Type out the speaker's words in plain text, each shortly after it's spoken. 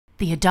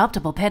The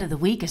Adoptable Pet of the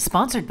Week is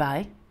sponsored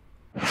by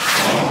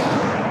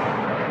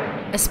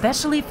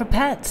Especially for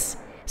Pets,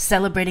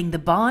 celebrating the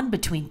bond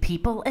between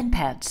people and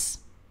pets.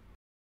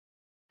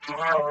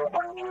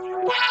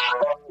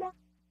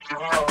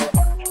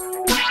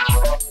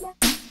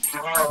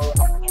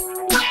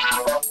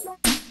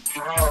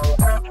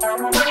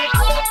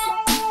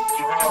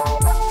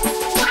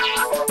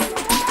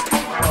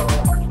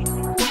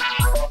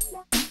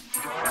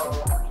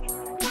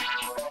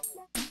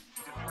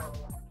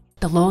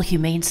 The Lowell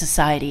Humane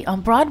Society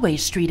on Broadway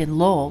Street in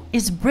Lowell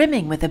is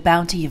brimming with a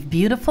bounty of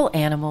beautiful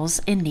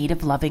animals in need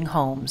of loving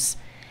homes.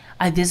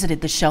 I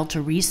visited the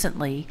shelter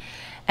recently,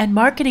 and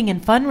marketing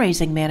and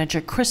fundraising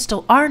manager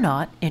Crystal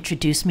Arnott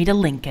introduced me to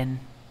Lincoln.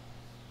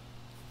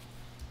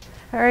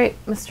 All right,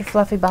 Mr.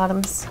 Fluffy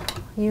Bottoms,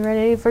 you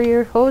ready for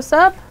your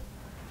close-up?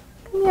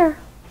 Come here.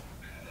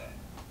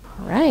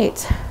 All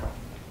right.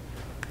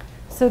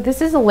 So this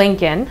is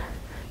Lincoln.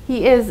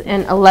 He is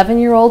an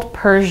 11-year-old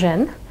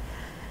Persian.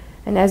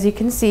 And as you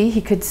can see, he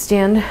could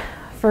stand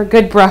for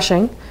good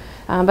brushing,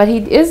 but he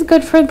is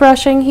good for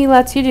brushing. He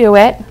lets you do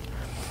it.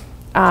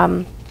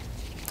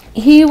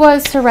 He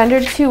was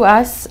surrendered to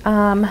us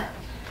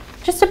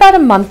just about a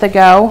month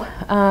ago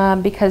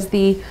because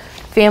the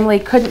family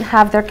couldn't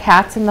have their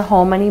cats in the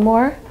home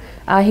anymore.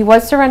 He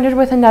was surrendered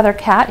with another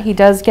cat. He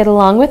does get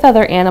along with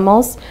other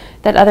animals.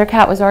 That other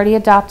cat was already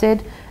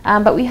adopted,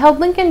 but we held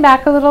Lincoln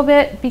back a little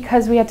bit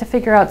because we had to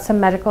figure out some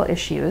medical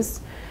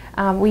issues.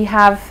 We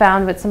have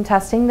found with some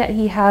testing that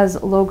he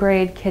has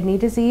low-grade kidney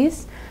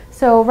disease.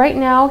 So right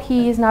now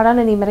he's not on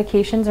any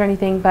medications or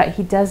anything, but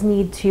he does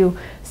need to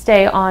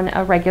stay on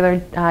a regular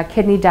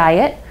kidney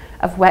diet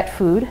of wet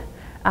food.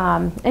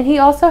 And he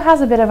also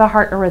has a bit of a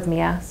heart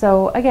arrhythmia.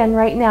 So again,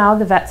 right now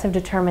the vets have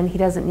determined he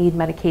doesn't need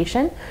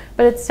medication,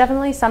 but it's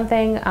definitely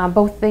something,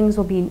 both things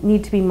will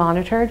need to be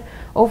monitored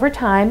over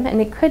time,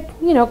 and it could,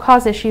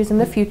 cause issues in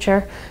the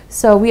future.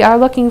 So we are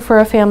looking for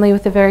a family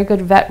with a very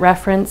good vet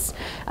reference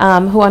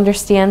who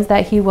understands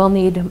that he will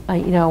need,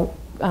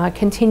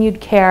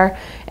 continued care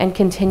and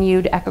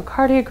continued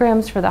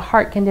echocardiograms for the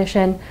heart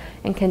condition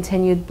and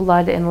continued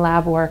blood and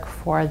lab work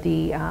for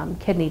the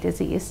kidney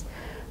disease.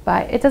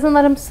 But it doesn't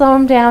let him slow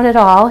him down at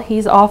all.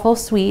 He's awful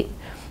sweet.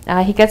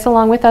 He gets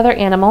along with other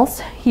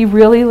animals. He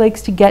really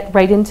likes to get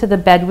right into the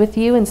bed with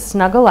you and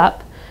snuggle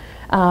up.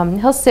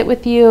 He'll sit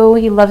with you.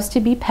 He loves to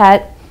be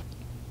pet.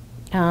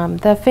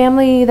 The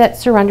family that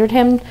surrendered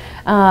him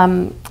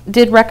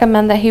did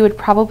recommend that he would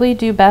probably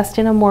do best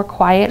in a more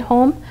quiet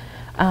home.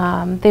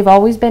 He's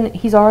always been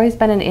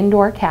an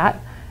indoor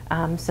cat,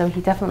 so he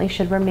definitely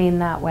should remain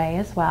that way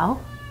as well.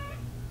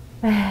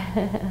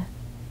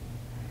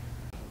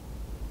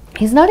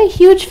 He's not a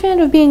huge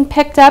fan of being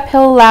picked up.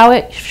 He'll allow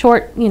it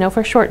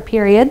for short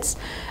periods,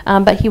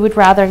 but he would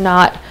rather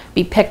not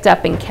be picked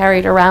up and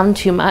carried around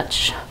too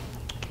much.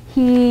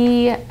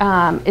 He is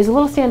a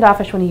little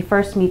standoffish when he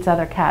first meets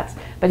other cats,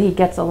 but he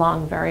gets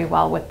along very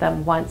well with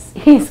them once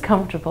he's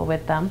comfortable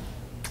with them.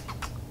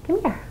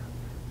 Come here.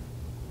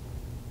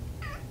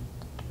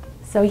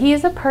 So he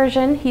is a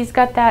Persian. He's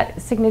got that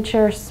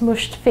signature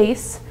smooshed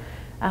face.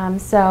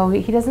 So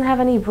he doesn't have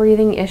any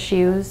breathing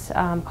issues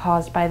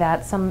caused by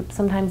that.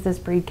 Sometimes this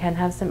breed can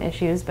have some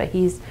issues, but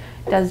he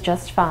does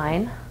just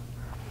fine.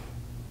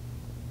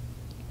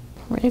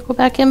 Ready to go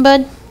back in,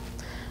 bud?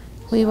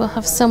 We will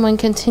have someone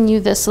continue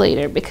this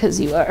later because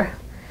you are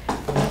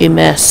a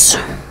mess.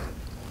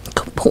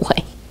 Good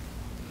boy.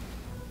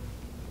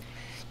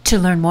 To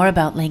learn more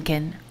about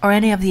Lincoln or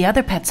any of the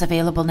other pets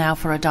available now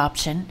for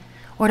adoption,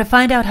 or to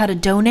find out how to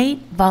donate,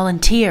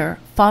 volunteer,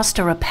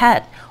 foster a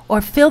pet,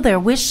 or fill their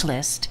wish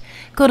list,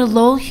 go to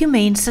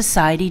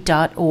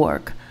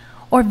lowellhumanesociety.org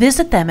or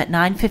visit them at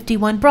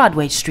 951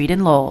 Broadway Street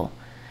in Lowell.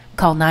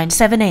 Call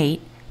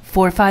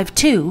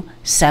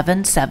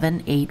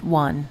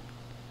 978-452-7781.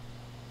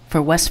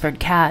 For Westford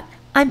Cat,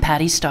 I'm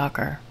Patty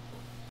Stalker.